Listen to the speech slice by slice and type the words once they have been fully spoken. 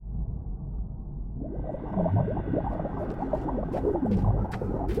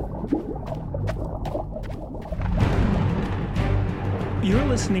You're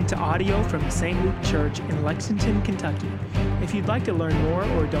listening to audio from St. Luke Church in Lexington, Kentucky. If you'd like to learn more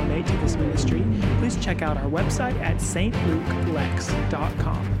or donate to this ministry, please check out our website at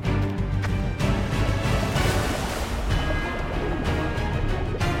stlukeLex.com.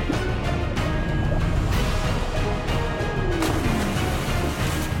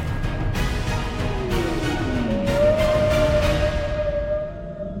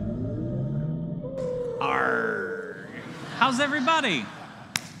 How's everybody?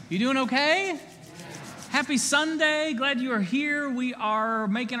 You doing okay? Happy Sunday. Glad you are here. We are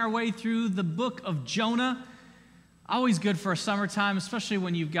making our way through the book of Jonah. Always good for a summertime, especially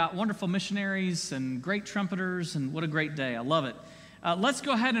when you've got wonderful missionaries and great trumpeters, and what a great day. I love it. Let's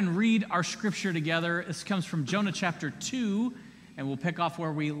go ahead and read our scripture together. This comes from Jonah chapter 2, and we'll pick off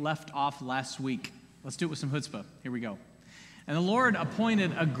where we left off last week. Let's do it with some chutzpah. Here we go. And the Lord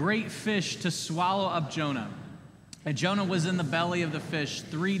appointed a great fish to swallow up Jonah. And Jonah was in the belly of the fish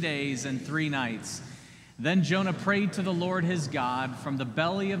 3 days and 3 nights. Then Jonah prayed to the Lord his God from the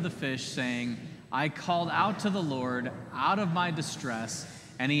belly of the fish, saying, I called out to the Lord out of my distress,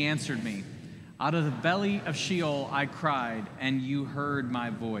 and he answered me. Out of the belly of Sheol I cried, and you heard my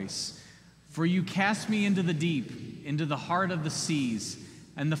voice. For you cast me into the deep, into the heart of the seas,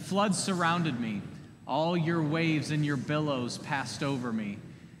 and the floods surrounded me. All your waves and your billows passed over me.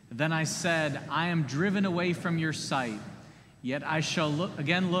 Then I said, I am driven away from your sight, yet I shall look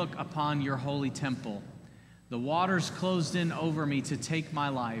upon your holy temple. The waters closed in over me to take my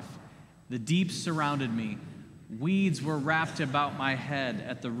life. The deep surrounded me. Weeds were wrapped about my head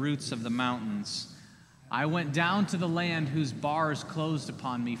at the roots of the mountains. I went down to the land whose bars closed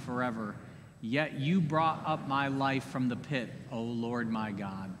upon me forever. Yet you brought up my life from the pit, O Lord my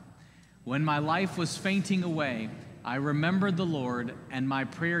God. When my life was fainting away, I remembered the Lord, and my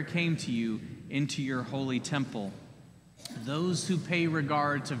prayer came to you into your holy temple. Those who pay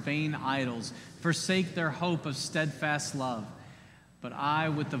regard to vain idols forsake their hope of steadfast love. But I,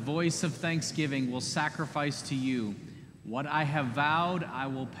 with the voice of thanksgiving, will sacrifice to you. What I have vowed, I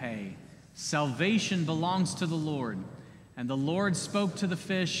will pay. Salvation belongs to the Lord. And the Lord spoke to the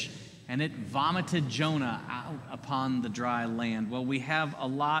fish, and it vomited Jonah out upon the dry land. Well, we have a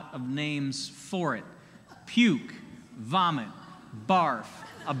lot of names for it. Puke, vomit, barf,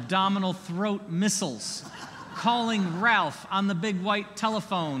 abdominal throat missiles, calling Ralph on the big white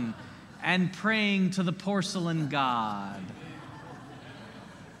telephone, and praying to the porcelain god.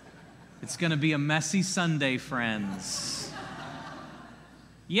 It's going to be a messy Sunday, friends.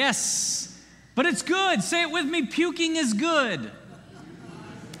 Yes, but it's good. Say it with me, puking is good.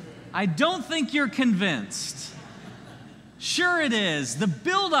 I don't think you're convinced. Sure it is. The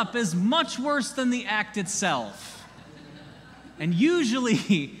buildup is much worse than the act itself. And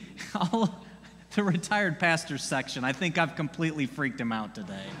usually, the retired pastor section, I think I've completely freaked him out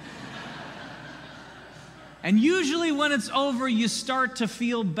today. And usually when it's over, you start to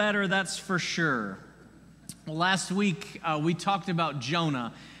feel better, that's for sure. Well, last week, we talked about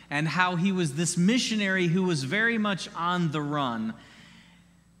Jonah and how he was this missionary who was very much on the run.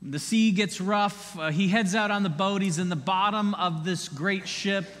 The sea gets rough. He heads out on the boat. He's in the bottom of this great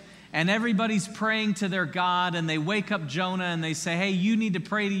ship. And everybody's praying to their God, and they wake up Jonah, and they say, hey, you need to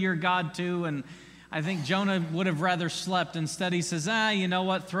pray to your God too. And I think Jonah would have rather slept. Instead, he says, you know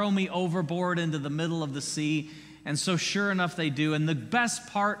what, throw me overboard into the middle of the sea. And so sure enough, they do. And the best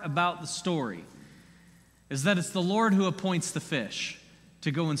part about the story is that it's the Lord who appoints the fish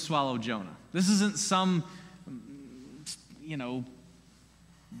to go and swallow Jonah. This isn't some,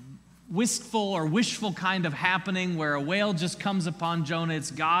 wistful or wishful kind of happening where a whale just comes upon Jonah. It's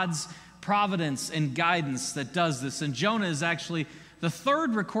God's providence and guidance that does this. And Jonah is actually the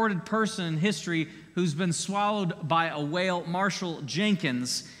third recorded person in history who's been swallowed by a whale. Marshall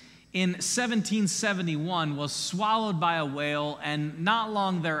Jenkins in 1771 was swallowed by a whale and not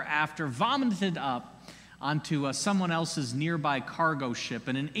long thereafter vomited up onto someone else's nearby cargo ship.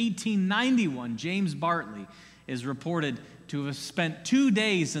 And in 1891, James Bartley is reported to have spent 2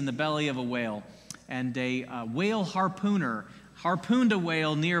 days in the belly of a whale, and a whale harpooner harpooned a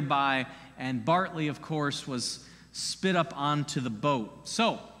whale nearby, and Bartley, of course, was spit up onto the boat.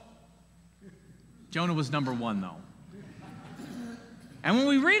 So, Jonah was number one, though. And when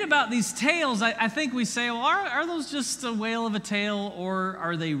we read about these tales, I think we say, well, are those just a whale of a tale, or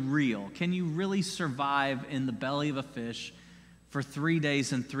are they real? Can you really survive in the belly of a fish for 3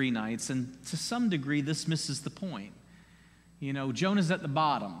 days and 3 nights? And to some degree, this misses the point. Jonah's at the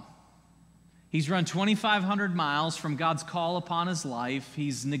bottom. He's run 2,500 miles from God's call upon his life.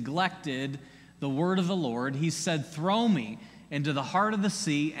 He's neglected the word of the Lord. He said, throw me into the heart of the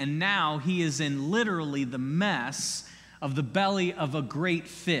sea, and now he is in literally the mess of the belly of a great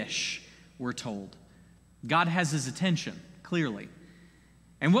fish, we're told. God has his attention, clearly.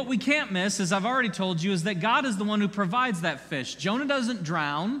 And what we can't miss, as I've already told you, is that God is the one who provides that fish. Jonah doesn't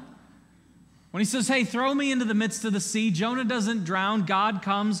drown. When he says, hey, throw me into the midst of the sea, Jonah doesn't drown. God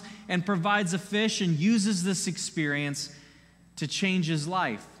comes and provides a fish and uses this experience to change his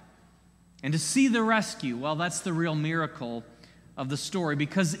life. And to see the rescue, well, that's the real miracle of the story,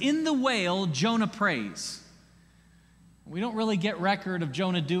 because in the whale, Jonah prays. We don't really get record of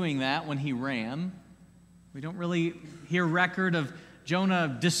Jonah doing that when he ran. We don't really hear record of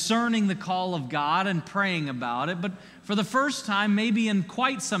Jonah discerning the call of God and praying about it. But for the first time, maybe in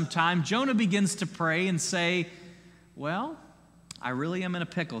quite some time, Jonah begins to pray and say, well, I really am in a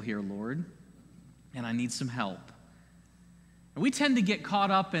pickle here, Lord, and I need some help. And we tend to get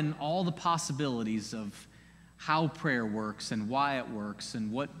caught up in all the possibilities of how prayer works and why it works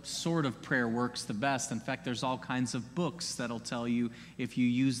and what sort of prayer works the best. In fact, there's all kinds of books that'll tell you if you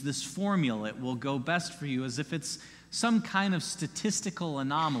use this formula, it will go best for you, as if it's some kind of statistical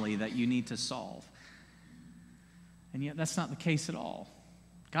anomaly that you need to solve. And yet that's not the case at all.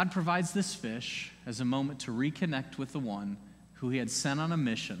 God provides this fish as a moment to reconnect with the one who he had sent on a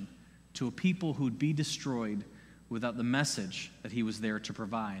mission to a people who'd be destroyed without the message that he was there to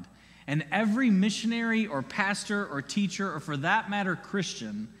provide. And every missionary or pastor or teacher, or for that matter,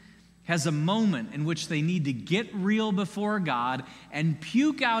 Christian, has a moment in which they need to get real before God and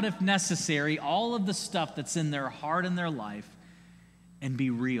puke out, if necessary, all of the stuff that's in their heart and their life and be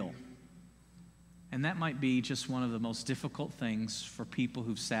real. And that might be just one of the most difficult things for people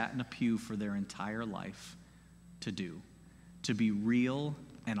who've sat in a pew for their entire life to do, to be real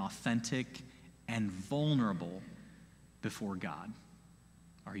and authentic and vulnerable before God.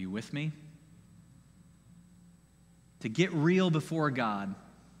 Are you with me? To get real before God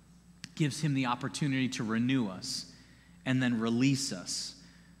gives him the opportunity to renew us and then release us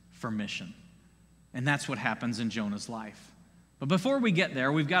for mission. And that's what happens in Jonah's life. But before we get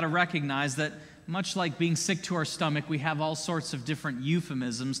there, we've got to recognize that much like being sick to our stomach, we have all sorts of different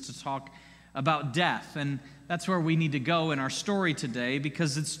euphemisms to talk about death. And that's where we need to go in our story today,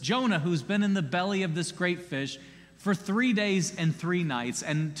 because it's Jonah who's been in the belly of this great fish for 3 days and 3 nights.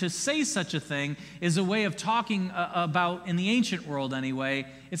 And to say such a thing is a way of talking about, in the ancient world anyway,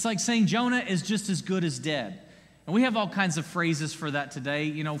 it's like saying Jonah is just as good as dead. And we have all kinds of phrases for that today.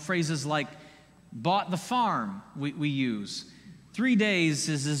 You know, phrases like bought the farm we use. 3 days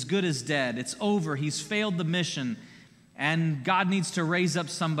is as good as dead. It's over. He's failed the mission. And God needs to raise up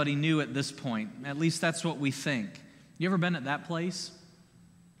somebody new at this point. At least that's what we think. You ever been at that place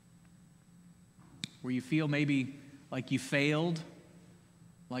where you feel maybe like you failed,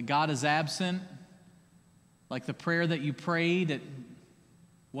 like God is absent, like the prayer that you prayed, it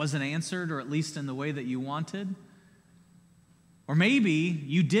wasn't answered, or at least in the way that you wanted? Or maybe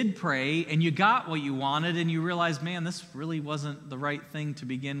you did pray and you got what you wanted and you realized, man, this really wasn't the right thing to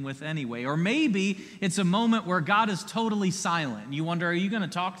begin with anyway. Or maybe it's a moment where God is totally silent and you wonder, are you going to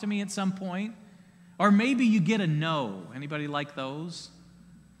talk to me at some point? Or maybe you get a no. Anybody like those?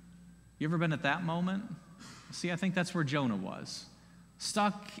 You ever been at that moment? See, I think that's where Jonah was,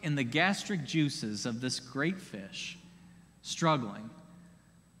 stuck in the gastric juices of this great fish, struggling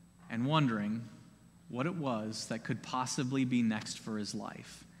and wondering what it was that could possibly be next for his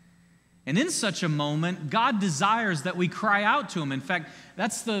life. And in such a moment, God desires that we cry out to him. In fact,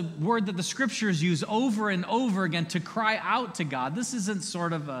 that's the word that the scriptures use over and over again, to cry out to God. This isn't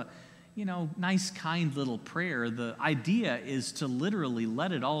sort of a, nice, kind little prayer. The idea is to literally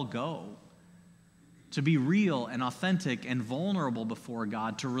let it all go, to be real and authentic and vulnerable before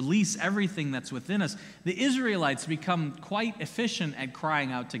God, to release everything that's within us. The Israelites become quite efficient at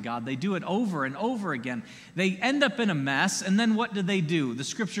crying out to God. They do it over and over again. They end up in a mess, and then what do? The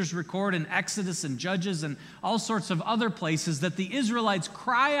scriptures record in Exodus and Judges and all sorts of other places that the Israelites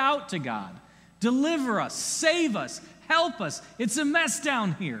cry out to God, deliver us, save us, help us. It's a mess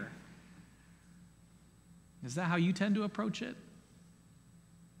down here. Is that how you tend to approach it?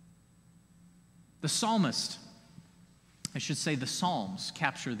 The psalmist, the Psalms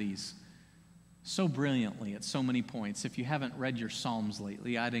capture these so brilliantly at so many points. If you haven't read your Psalms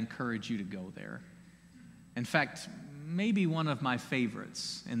lately, I'd encourage you to go there. In fact, maybe one of my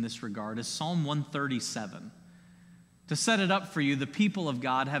favorites in this regard is Psalm 137. To set it up for you, the people of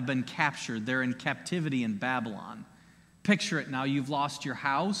God have been captured. They're in captivity in Babylon. Picture it now. You've lost your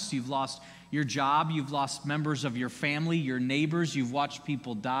house. You've lost your job. You've lost members of your family, your neighbors. You've watched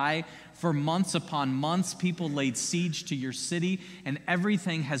people die. For months upon months, people laid siege to your city, and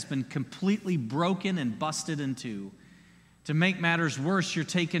everything has been completely broken and busted in two. To make matters worse, you're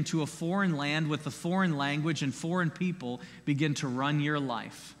taken to a foreign land with a foreign language, and foreign people begin to run your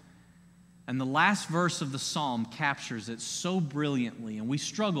life. And the last verse of the psalm captures it so brilliantly, and we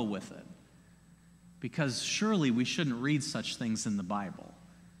struggle with it because surely we shouldn't read such things in the Bible.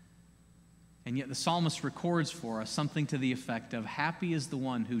 And yet the psalmist records for us something to the effect of, happy is the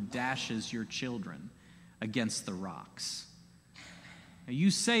one who dashes your children against the rocks. Now,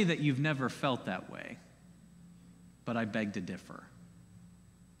 you say that you've never felt that way, but I beg to differ.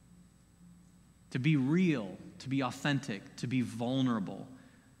 To be real, to be authentic, to be vulnerable,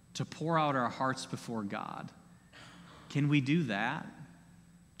 to pour out our hearts before God. Can we do that?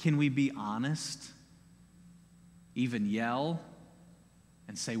 Can we be honest? Even yell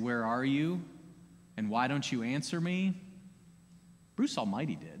and say, where are you? And why don't you answer me? Bruce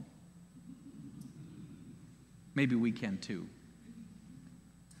Almighty did. Maybe we can too.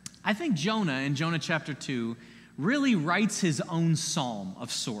 I think Jonah in Jonah chapter 2 really writes his own psalm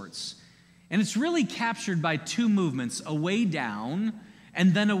of sorts. And it's really captured by two movements, a way down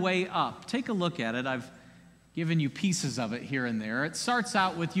and then a way up. Take a look at it. I've given you pieces of it here and there. It starts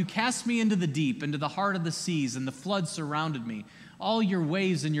out with, you cast me into the deep, into the heart of the seas, and the flood surrounded me. All your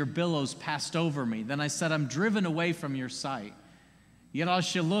waves and your billows passed over me. Then I said, I'm driven away from your sight. Yet I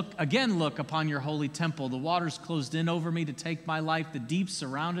shall look upon your holy temple. The waters closed in over me to take my life. The deep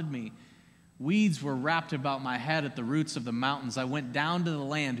surrounded me. Weeds were wrapped about my head at the roots of the mountains. I went down to the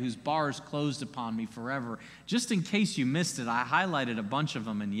land whose bars closed upon me forever. Just in case you missed it, I highlighted a bunch of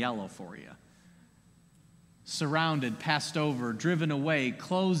them in yellow for you. Surrounded, passed over, driven away,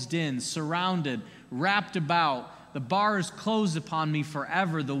 closed in, surrounded, wrapped about. The bars closed upon me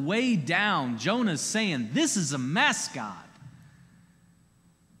forever. The way down, Jonah's saying, this is a mess, God.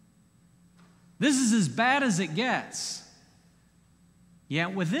 This is as bad as it gets.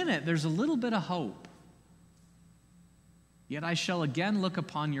 Yet within it, there's a little bit of hope. Yet I shall again look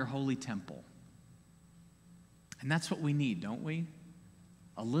upon your holy temple. And that's what we need, don't we?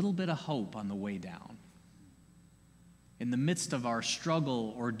 A little bit of hope on the way down. In the midst of our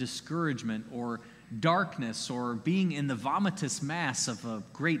struggle or discouragement or darkness or being in the vomitous mass of a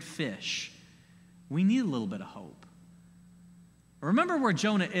great fish, we need a little bit of hope. Remember where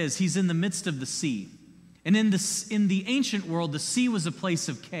Jonah is. He's in the midst of the sea. And in the ancient world, the sea was a place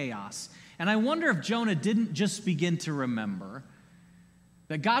of chaos. And I wonder if Jonah didn't just begin to remember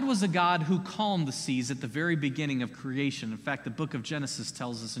that God was a God who calmed the seas at the very beginning of creation. In fact, the book of Genesis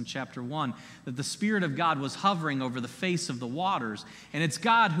tells us in chapter 1 that the Spirit of God was hovering over the face of the waters. And it's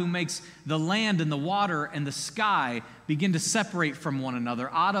God who makes the land and the water and the sky begin to separate from one another.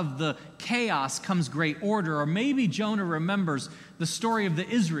 Out of the chaos comes great order. Or maybe Jonah remembers the story of the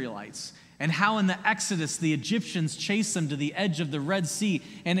Israelites and how in the Exodus the Egyptians chased them to the edge of the Red Sea,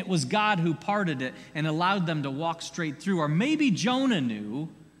 and it was God who parted it and allowed them to walk straight through. Or maybe Jonah knew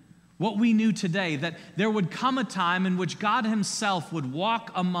what we knew today, that there would come a time in which God himself would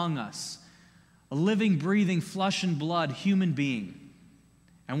walk among us, a living, breathing, flesh and blood human being.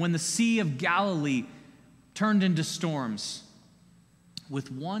 And when the Sea of Galilee turned into storms,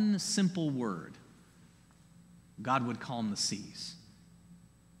 with one simple word, God would calm the seas.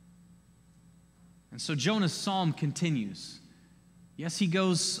 And so Jonah's psalm continues. Yes, he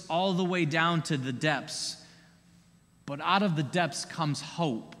goes all the way down to the depths, but out of the depths comes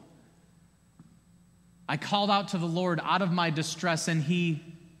hope. I called out to the Lord out of my distress, and he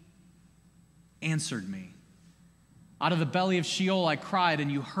answered me. Out of the belly of Sheol I cried, and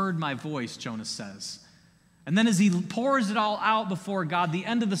you heard my voice, Jonah says. And then as he pours it all out before God, the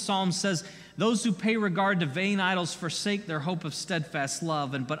end of the psalm says, those who pay regard to vain idols forsake their hope of steadfast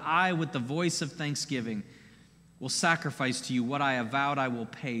love. But I, with the voice of thanksgiving, will sacrifice to you what I have vowed I will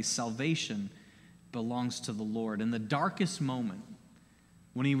pay. Salvation belongs to the Lord. In the darkest moment,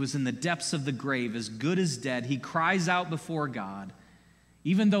 when he was in the depths of the grave, as good as dead, he cries out before God,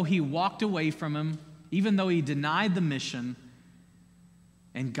 even though he walked away from him, even though he denied the mission,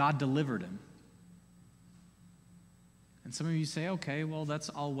 and God delivered him. And some of you say, okay, well, that's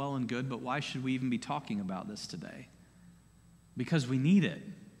all well and good, but why should we even be talking about this today? Because we need it.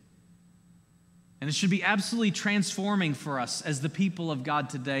 And it should be absolutely transforming for us as the people of God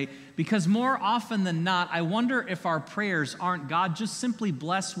today, because more often than not, I wonder if our prayers aren't, God, just simply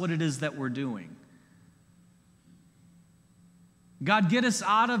bless what it is that we're doing. God, get us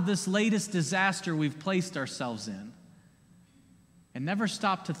out of this latest disaster we've placed ourselves in. and never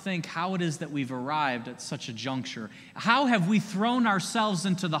stop to think how it is that we've arrived at such a juncture. How have we thrown ourselves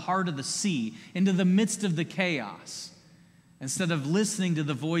into the heart of the sea, into the midst of the chaos, instead of listening to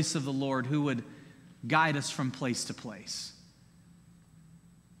the voice of the Lord who would guide us from place to place?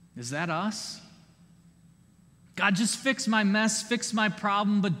 Is that us? God, just fix my mess, fix my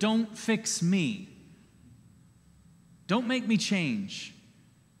problem, but don't fix me. Don't make me change.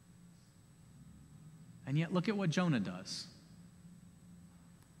 And yet, look at what Jonah does.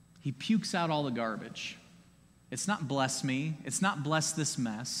 He pukes out all the garbage. It's not bless me. It's not bless this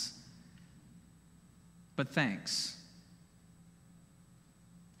mess. But thanks.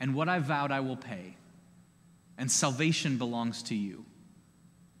 And what I vowed I will pay. And salvation belongs to you.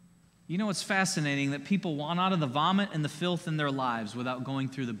 You know, it's fascinating that people want out of the vomit and the filth in their lives without going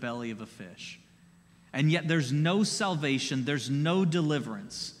through the belly of a fish. And yet there's no salvation, there's no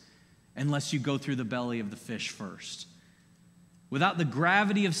deliverance unless you go through the belly of the fish first. Without the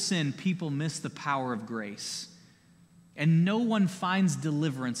gravity of sin, people miss the power of grace. And no one finds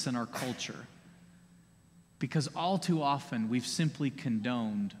deliverance in our culture because all too often we've simply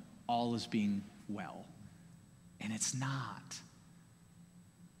condoned all as being well. And it's not.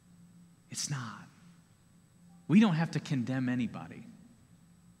 It's not. We don't have to condemn anybody.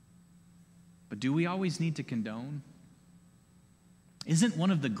 But do we always need to condone? Isn't one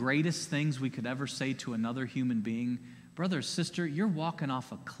of the greatest things we could ever say to another human being, brother or sister, you're walking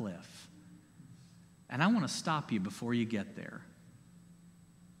off a cliff, and I want to stop you before you get there.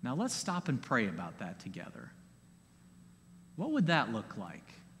 Now let's stop and pray about that together. What would that look like?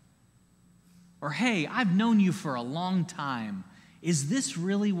 Or, hey, I've known you for a long time. Is this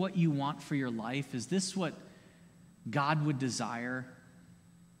really what you want for your life? Is this what God would desire?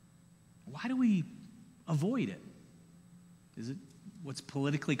 Why do we avoid it? Is it what's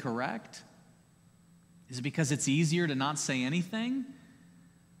politically correct? Is it because it's easier to not say anything?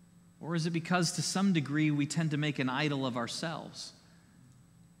 Or is it because to some degree we tend to make an idol of ourselves?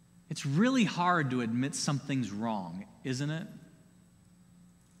 It's really hard to admit something's wrong, isn't it?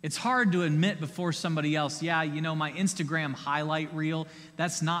 It's hard to admit before somebody else, yeah, you know, my Instagram highlight reel,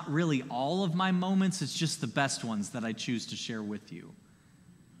 that's not really all of my moments, it's just the best ones that I choose to share with you.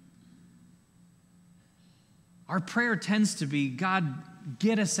 Our prayer tends to be, God,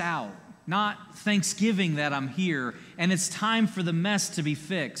 get us out. Not thanksgiving that I'm here, and it's time for the mess to be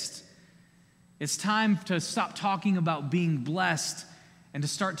fixed. It's time to stop talking about being blessed and to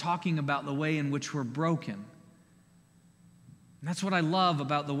start talking about the way in which we're broken. And that's what I love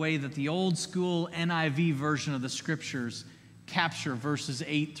about the way that the old school NIV version of the scriptures capture verses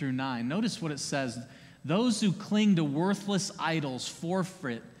 8 through 9. Notice what it says. Those who cling to worthless idols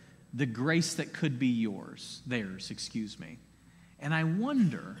forfeit the grace that could be theirs. And I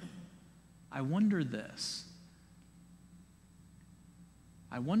wonder this.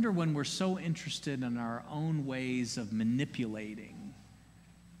 I wonder when we're so interested in our own ways of manipulating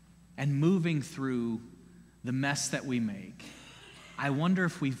and moving through the mess that we make, I wonder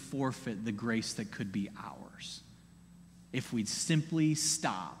if we forfeit the grace that could be ours if we'd simply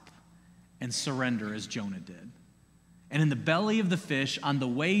stop and surrender as Jonah did. And in the belly of the fish, on the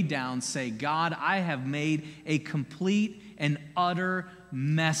way down, say, God, I have made a complete and utter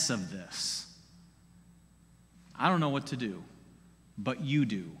mess of this. I don't know what to do, but you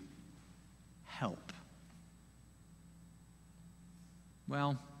do. Help.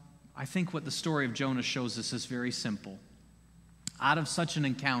 Well, I think what the story of Jonah shows us is very simple. Out of such an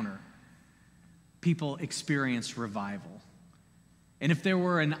encounter, people experience revival. And if there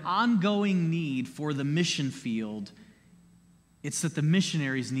were an ongoing need for the mission field, it's that the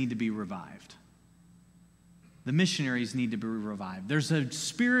missionaries need to be revived. The missionaries need to be revived. There's a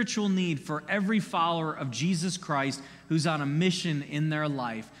spiritual need for every follower of Jesus Christ who's on a mission in their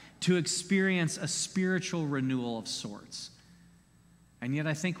life to experience a spiritual renewal of sorts. And yet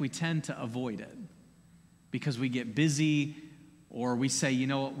I think we tend to avoid it because we get busy or we say, you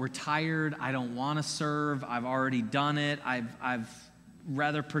know what, we're tired, I don't want to serve, I've already done it, I've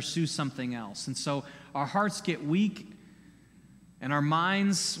rather pursue something else. And so our hearts get weak and our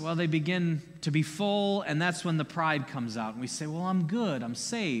minds, well, they begin to be full, and that's when the pride comes out. And we say, well, I'm good, I'm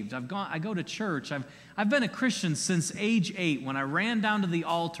saved, I go to church, I've been a Christian since age 8 when I ran down to the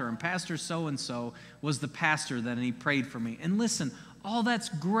altar and Pastor so-and-so was the pastor then, and he prayed for me. And listen, all that's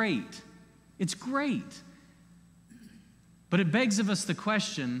great. It's great. But it begs of us the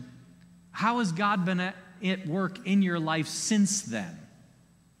question, how has God been at work in your life since then?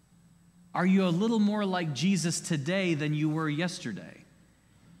 Are you a little more like Jesus today than you were yesterday?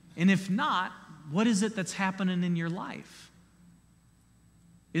 And if not, what is it that's happening in your life?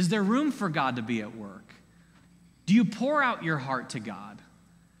 Is there room for God to be at work? Do you pour out your heart to God?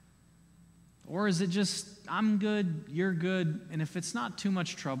 Or is it just, I'm good, you're good, and if it's not too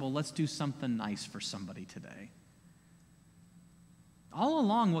much trouble, let's do something nice for somebody today? All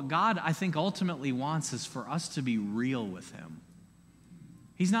along, what God, I think, ultimately wants is for us to be real with him.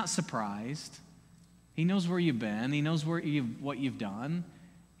 He's not surprised. He knows where you've been. He knows what you've done.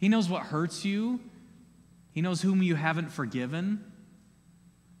 He knows what hurts you. He knows whom you haven't forgiven.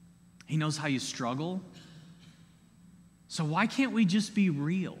 He knows how you struggle. So why can't we just be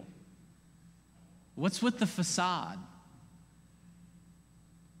real? What's with the facade?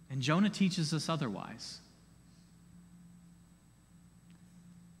 And Jonah teaches us otherwise.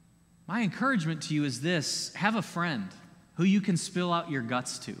 My encouragement to you is this: have a friend who you can spill out your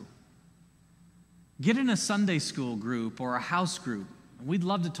guts to. Get in a Sunday school group or a house group. We'd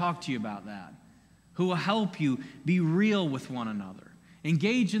love to talk to you about that. Who will help you be real with one another.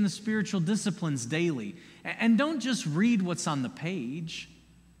 Engage in the spiritual disciplines daily. And don't just read what's on the page,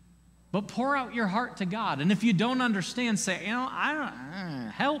 but pour out your heart to God. And if you don't understand, say,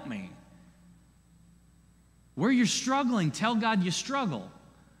 help me. Where you're struggling, tell God you struggle.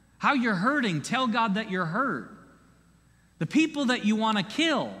 How you're hurting, tell God that you're hurt. The people that you want to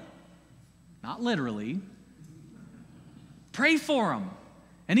kill, not literally, pray for them.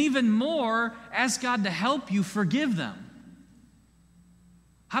 And even more, ask God to help you forgive them.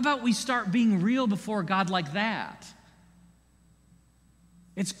 How about we start being real before God like that?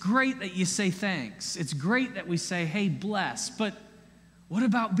 It's great that you say thanks. It's great that we say, hey, bless. But what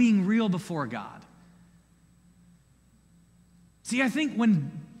about being real before God? See, I think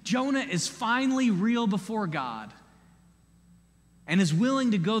when Jonah is finally real before God and is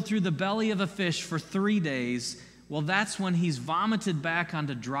willing to go through the belly of a fish for 3 days, well, that's when he's vomited back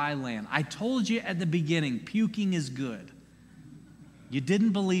onto dry land. I told you at the beginning, puking is good. You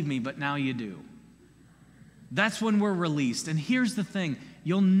didn't believe me, but now you do. That's when we're released. And here's the thing.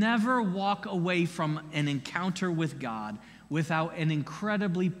 You'll never walk away from an encounter with God without an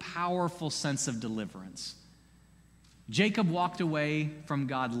incredibly powerful sense of deliverance. Jacob walked away from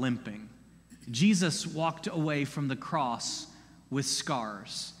God limping. Jesus walked away from the cross with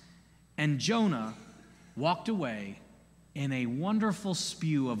scars. And Jonah walked away in a wonderful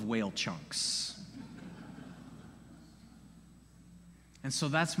spew of whale chunks. And so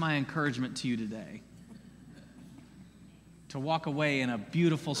that's my encouragement to you today. To walk away in a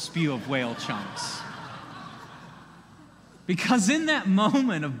beautiful spew of whale chunks. Because in that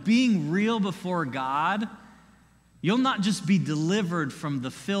moment of being real before God, you'll not just be delivered from the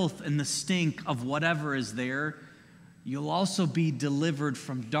filth and the stink of whatever is there, you'll also be delivered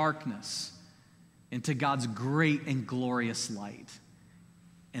from darkness into God's great and glorious light.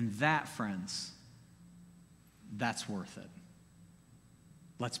 And that, friends, that's worth it.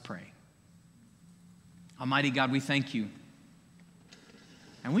 Let's pray. Almighty God, we thank you.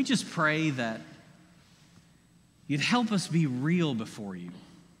 And we just pray that you'd help us be real before you.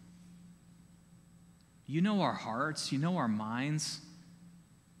 You know our hearts. You know our minds.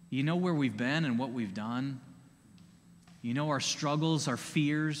 You know where we've been and what we've done. You know our struggles, our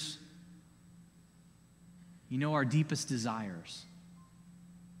fears. You know our deepest desires.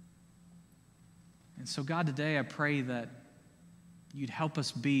 And so, God, today I pray that you'd help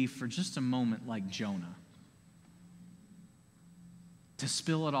us be, for just a moment, like Jonah, to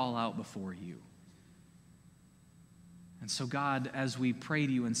spill it all out before you. And so, God, as we pray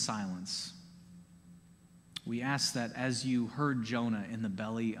to you in silence, we ask that as you heard Jonah in the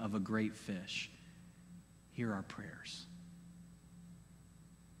belly of a great fish, hear our prayers.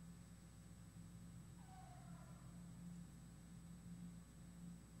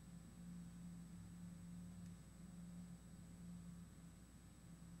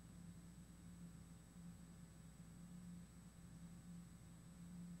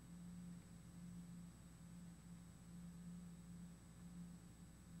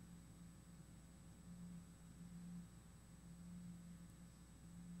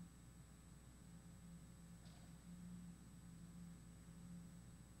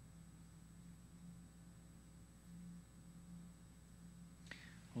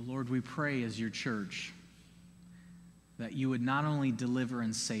 Oh Lord, we pray as your church that you would not only deliver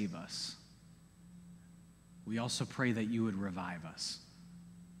and save us, we also pray that you would revive us.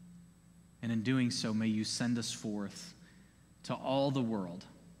 And in doing so, may you send us forth to all the world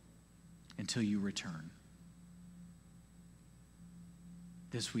until you return.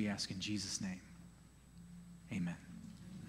 This we ask in Jesus' name. Amen.